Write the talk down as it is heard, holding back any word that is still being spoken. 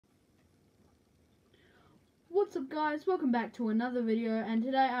What's up guys, welcome back to another video, and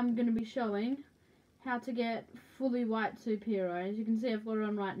today I'm going to be showing how to get fully white superhero. As you can see, I've got it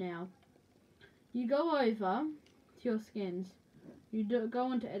on right now. You go over to your skins, go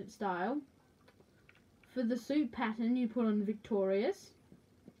onto edit style. For the suit pattern you put on victorious.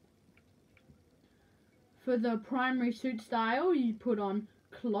 For the primary suit style you put on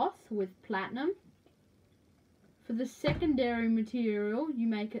cloth with platinum. For the secondary material you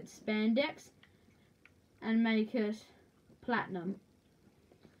make it spandex and make it platinum.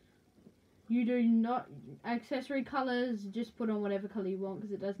 You do not accessory colors, just put on whatever color you want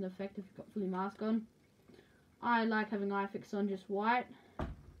because it doesn't affect if you've got fully mask on. I like having iFix on just white.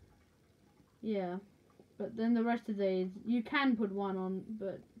 Yeah, but then the rest of these you can put one on,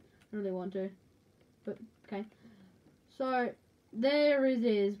 but I don't really want to. But okay, so there it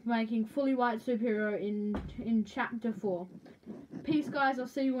is, making fully white superhero in chapter 4. Peace guys, I'll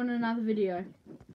see you in another video.